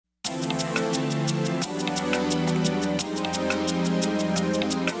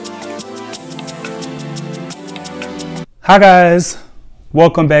Hi guys,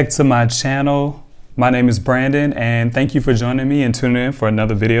 welcome back to my channel. My name is Brandon and thank you for joining me and tuning in for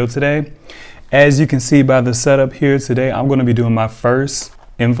another video today. As you can see by the setup here today, I'm going to be doing my first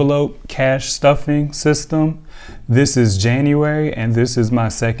envelope cash stuffing system. This is January and this is my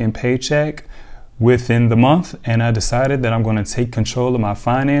second paycheck within the month, and I decided that I'm going to take control of my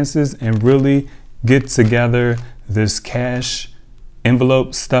finances and really get together this cash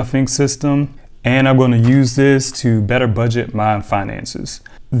envelope stuffing system. And I'm going to use this to better budget my finances.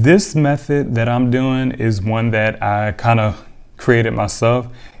 This method that I'm doing is one that I kind of created myself.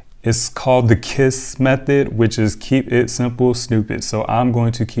 It's called the KISS method, which is keep it simple, stupid. So I'm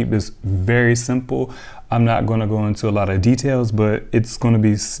going to keep this very simple. I'm not going to go into a lot of details, but it's going to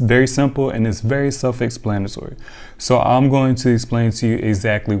be very simple and it's very self-explanatory. So I'm going to explain to you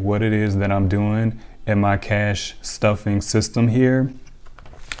exactly what it is that I'm doing in my cash stuffing system here.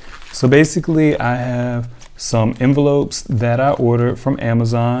 So basically I have some envelopes that I ordered from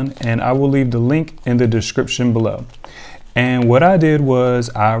Amazon, and I will leave the link in the description below. And what I did was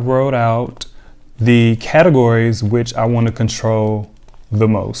I wrote out the categories which I want to control the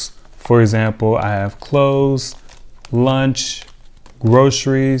most. For example, I have clothes, lunch,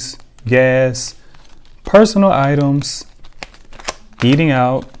 groceries, gas, personal items, eating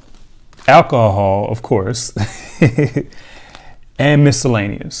out, alcohol, of course, and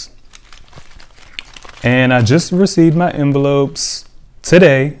miscellaneous. And I just received my envelopes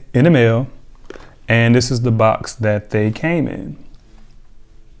today in the mail, and this is the box that they came in.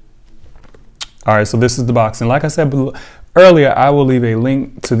 All right, so this is the box. And like I said earlier, I will leave a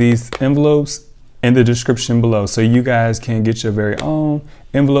link to these envelopes in the description below, so you guys can get your very own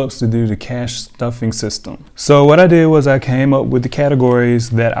envelopes to do the cash stuffing system. So what I did was I came up with the categories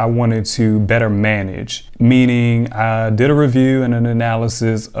that I wanted to better manage, meaning I did a review and an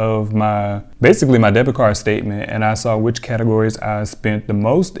analysis of basically my debit card statement, and I saw which categories I spent the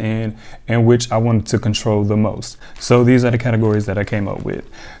most in and which I wanted to control the most. So these are the categories that I came up with.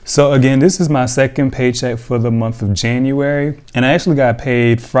 So again, this is my second paycheck for the month of January, and I actually got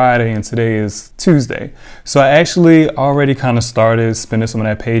paid Friday and today is Tuesday. So I actually already kind of started spending some of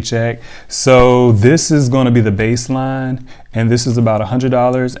that paycheck. So this is going to be the baseline, and this is about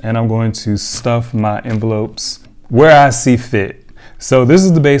 $100, and I'm going to stuff my envelopes where I see fit. So this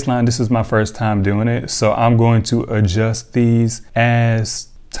is the baseline. This is my first time doing it, so I'm going to adjust these as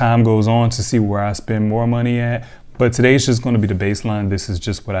time goes on to see where I spend more money at. But today's just going to be the baseline. This is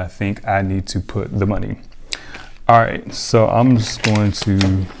just what I think I need to put the money. All right, so I'm just going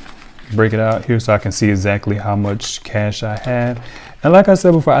to break it out here so I can see exactly how much cash I have. And like I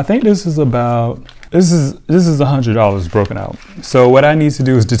said before, I think this is $100 broken out. So what I need to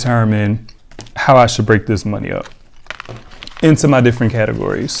do is determine how I should break this money up into my different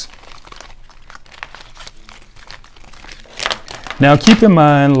categories. Now keep in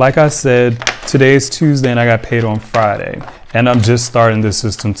mind, like I said, today is Tuesday and I got paid on Friday, and I'm just starting this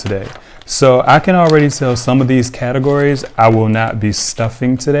system today. So I can already tell some of these categories I will not be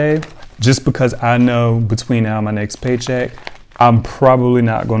stuffing today, just because I know between now and my next paycheck, I'm probably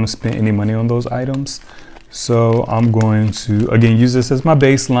not going to spend any money on those items. So I'm going to, again, use this as my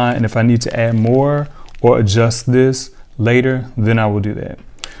baseline, and if I need to add more or adjust this later, then I will do that.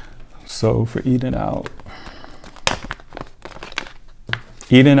 So for eating out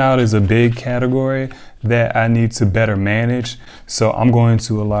is a big category that I need to better manage. So I'm going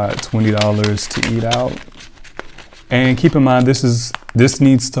to allot $20 to eat out. And keep in mind, this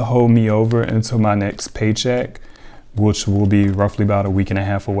needs to hold me over until my next paycheck, which will be roughly about a week and a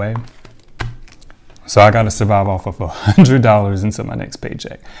half away. So I got to survive off of $100 until my next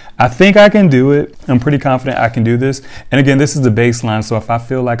paycheck. I think I can do it. I'm pretty confident I can do this. And again, this is the baseline. So if I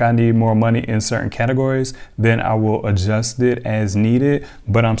feel like I need more money in certain categories, then I will adjust it as needed.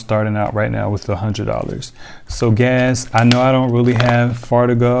 But I'm starting out right now with $100. So gas, I know I don't really have far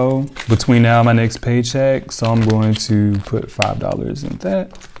to go between now and my next paycheck. So I'm going to put $5 in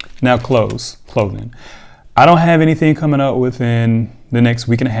that. Now clothing. I don't have anything coming up within the next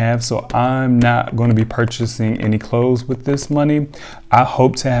week and a half, so I'm not going to be purchasing any clothes with this money. I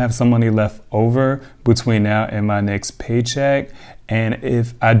hope to have some money left over between now and my next paycheck. And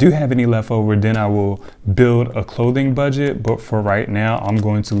if I do have any left over, then I will build a clothing budget. But for right now, I'm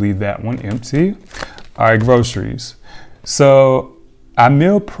going to leave that one empty. All right, groceries. So I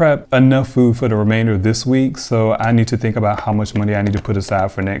meal prep enough food for the remainder of this week, so I need to think about how much money I need to put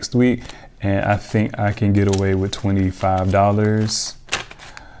aside for next week. And I think I can get away with $25.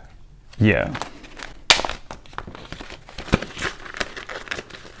 Yeah.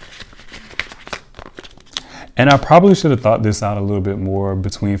 And I probably should have thought this out a little bit more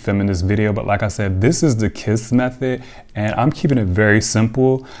between filming this video, but like I said, this is the KISS method and I'm keeping it very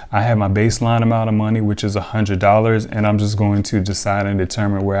simple. I have my baseline amount of money, which is $100, and I'm just going to decide and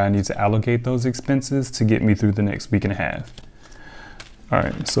determine where I need to allocate those expenses to get me through the next week and a half. All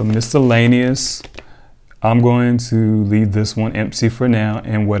right, so miscellaneous, I'm going to leave this one empty for now,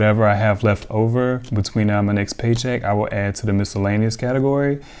 and whatever I have left over between now and my next paycheck, I will add to the miscellaneous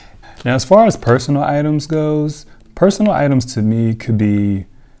category. Now, as far as personal items goes, personal items to me could be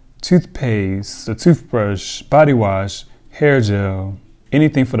toothpaste, a toothbrush, body wash, hair gel,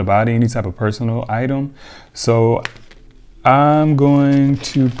 anything for the body, any type of personal item. So I'm going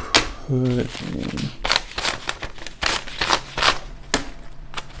to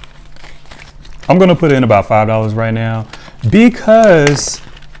put in about $5 right now because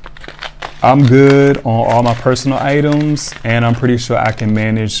I'm good on all my personal items, and I'm pretty sure I can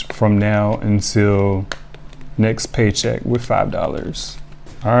manage from now until next paycheck with $5.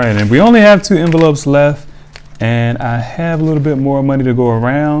 All right, and we only have 2 envelopes left, and I have a little bit more money to go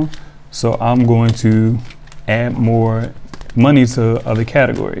around, so I'm going to add more money to other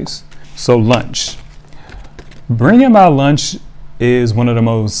categories. So lunch. Bringing my lunch is one of the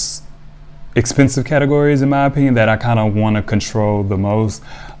most expensive categories in my opinion that I kind of want to control the most.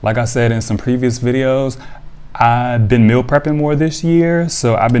 Like I said in some previous videos, I've been meal prepping more this year,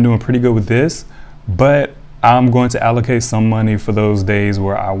 so I've been doing pretty good with this, but I'm going to allocate some money for those days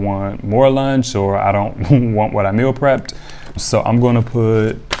where I want more lunch or I don't want what I meal prepped. So I'm going to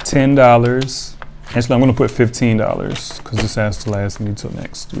put $10. Actually, I'm going to put $15 because this has to last me till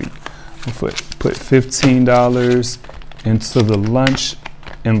next week. I'll put $15 into the lunch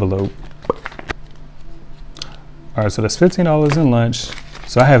envelope. All right, so that's $15 in lunch.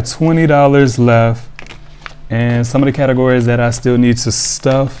 So I have $20 left, and some of the categories that I still need to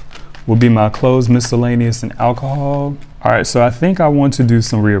stuff will be my clothes, miscellaneous, and alcohol. All right, so I think I want to do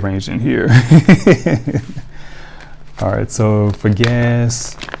some rearranging here. All right, so for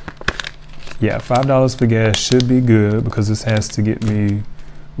gas, yeah, $5 for gas should be good because this has to get me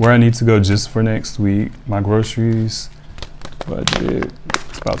where I need to go just for next week. My groceries budget,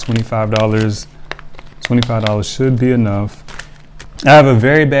 it's about $25. $25 should be enough. I have a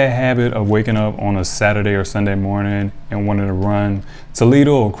very bad habit of waking up on a Saturday or Sunday morning and wanting to run to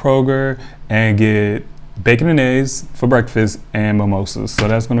Lidl or Kroger and get bacon and eggs for breakfast and mimosas. So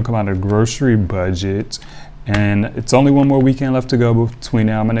that's going to come out of the grocery budget. And it's only one more weekend left to go between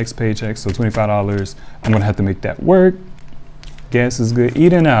now and my next paycheck. So $25, I'm going to have to make that work. Gas is good.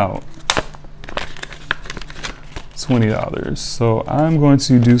 Eating out, $20. So I'm going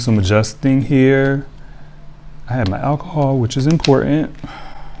to do some adjusting here. I have my alcohol, which is important.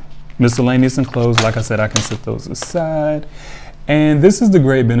 Miscellaneous and clothes, like I said, I can set those aside. And this is the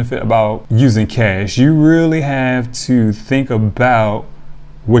great benefit about using cash. You really have to think about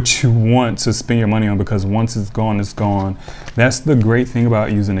what you want to spend your money on, because once it's gone, it's gone. That's the great thing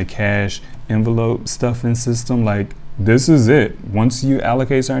about using a cash envelope stuffing system. Like, this is it. Once you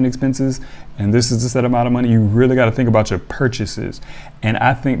allocate certain expenses and this is the set amount of money, you really got to think about your purchases. And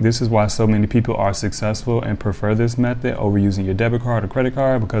I think this is why so many people are successful and prefer this method over using your debit card or credit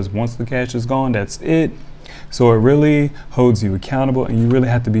card, because once the cash is gone, that's it. So it really holds you accountable, and you really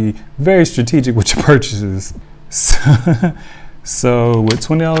have to be very strategic with your purchases. So with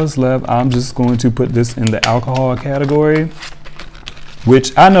 $20 left, I'm just going to put this in the alcohol category,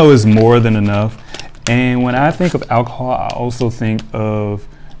 which I know is more than enough. And when I think of alcohol, I also think of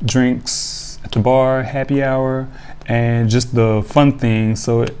drinks at the bar, happy hour, and just the fun things.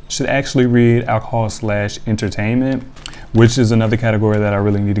 So it should actually read alcohol/entertainment, which is another category that I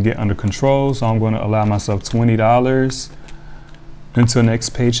really need to get under control. So I'm going to allow myself $20 until next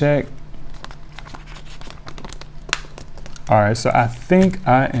paycheck. All right, so I think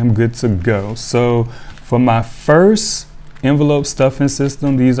I am good to go. So for my first envelope stuffing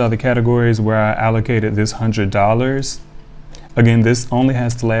system, these are the categories where I allocated this $100. Again, this only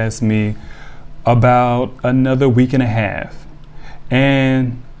has to last me about another week and a half.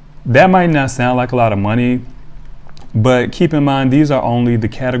 And that might not sound like a lot of money, but keep in mind, these are only the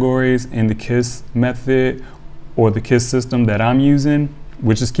categories in the KISS method or the KISS system that I'm using,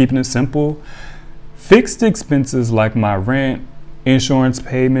 which is keeping it simple. Fixed expenses like my rent, insurance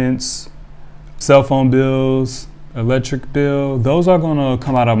payments, cell phone bills, electric bill, those are gonna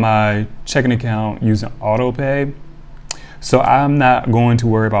come out of my checking account using auto pay. So I'm not going to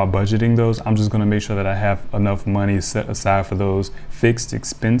worry about budgeting those. I'm just gonna make sure that I have enough money set aside for those fixed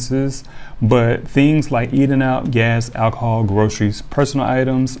expenses. But things like eating out, gas, alcohol, groceries, personal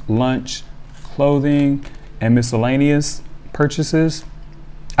items, lunch, clothing, and miscellaneous purchases,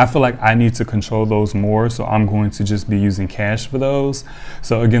 I feel like I need to control those more, so I'm going to just be using cash for those.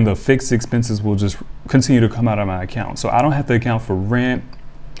 So again, the fixed expenses will just continue to come out of my account. So I don't have to account for rent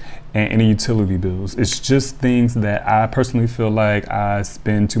and any utility bills. It's just things that I personally feel like I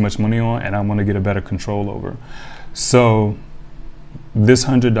spend too much money on and I want to get a better control over. So this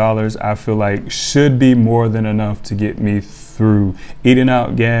 $100 I feel like should be more than enough to get me through eating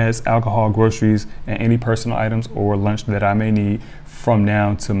out, gas, alcohol, groceries, and any personal items or lunch that I may need from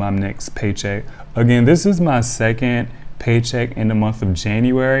now to my next paycheck. Again, this is my second paycheck in the month of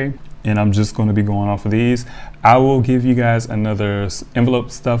January, and I'm just going to be going off of these. I will give you guys another envelope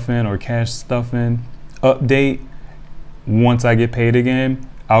stuffing or cash stuffing update once I get paid again.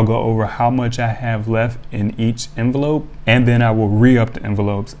 I'll go over how much I have left in each envelope, and then I will re-up the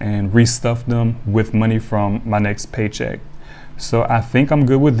envelopes and restuff them with money from my next paycheck. So I think I'm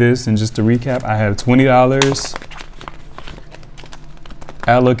good with this. And just to recap, I have $20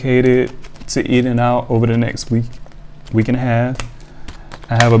 allocated to eating out over the next week and a half.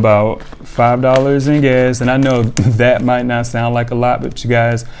 I have about $5 in gas, and I know that might not sound like a lot, but you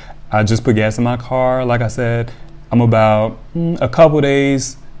guys, I just put gas in my car. Like I said, I'm about a couple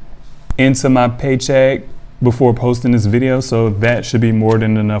days into my paycheck before posting this video, so that should be more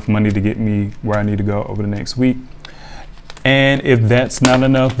than enough money to get me where I need to go over the next week. And if that's not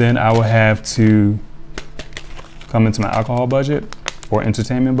enough, then I will have to come into my alcohol budget or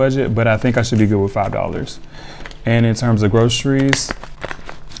entertainment budget, but I think I should be good with $5. And in terms of groceries,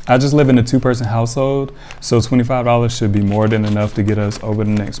 I just live in a 2-person household, so $25 should be more than enough to get us over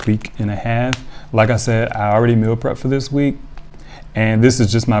the next week and a half. Like I said, I already meal prep for this week, and this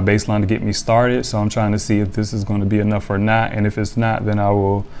is just my baseline to get me started, so I'm trying to see if this is going to be enough or not, and if it's not, then I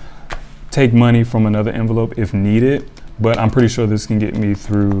will take money from another envelope if needed, but I'm pretty sure this can get me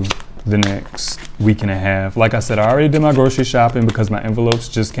through the next week and a half. Like I said, I already did my grocery shopping because my envelopes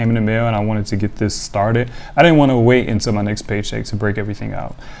just came in the mail and I wanted to get this started. I didn't want to wait until my next paycheck to break everything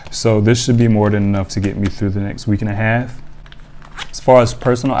out. So this should be more than enough to get me through the next week and a half. As far as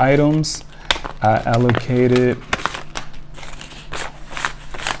personal items, I allocated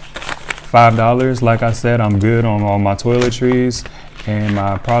 $5. Like I said, I'm good on all my toiletries and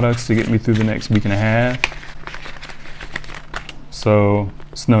my products to get me through the next week and a half. So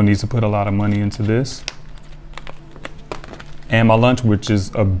there's no need to put a lot of money into this. And my lunch, which is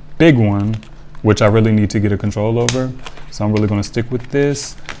a big one, which I really need to get a control over. So I'm really going to stick with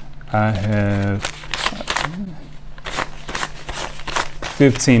this. I have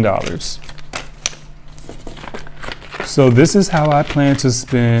 $15. So this is how I plan to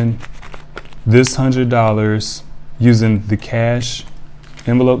spend this $100 using the cash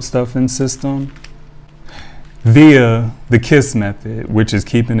envelope stuffing system via the KISS method, which is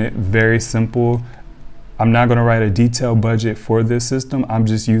keeping it very simple. I'm not going to write a detailed budget for this system. I'm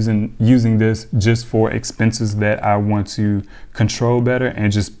just using this just for expenses that I want to control better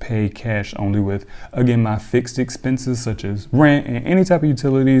and just pay cash only with. Again, my fixed expenses such as rent and any type of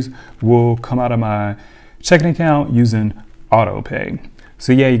utilities will come out of my checking account using auto pay.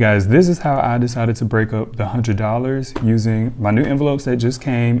 So yeah, you guys, this is how I decided to break up the $100 using my new envelopes that just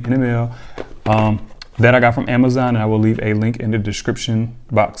came in the mail. That I got from Amazon, and I will leave a link in the description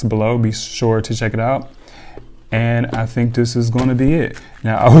box below. Be sure to check it out. And I think this is going to be it.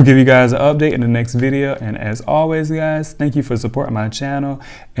 Now, I will give you guys an update in the next video. And as always, guys, thank you for supporting my channel.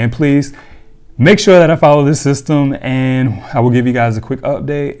 And please make sure that I follow this system. And I will give you guys a quick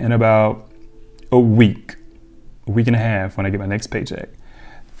update in about a week and a half when I get my next paycheck.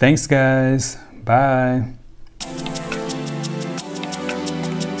 Thanks, guys. Bye.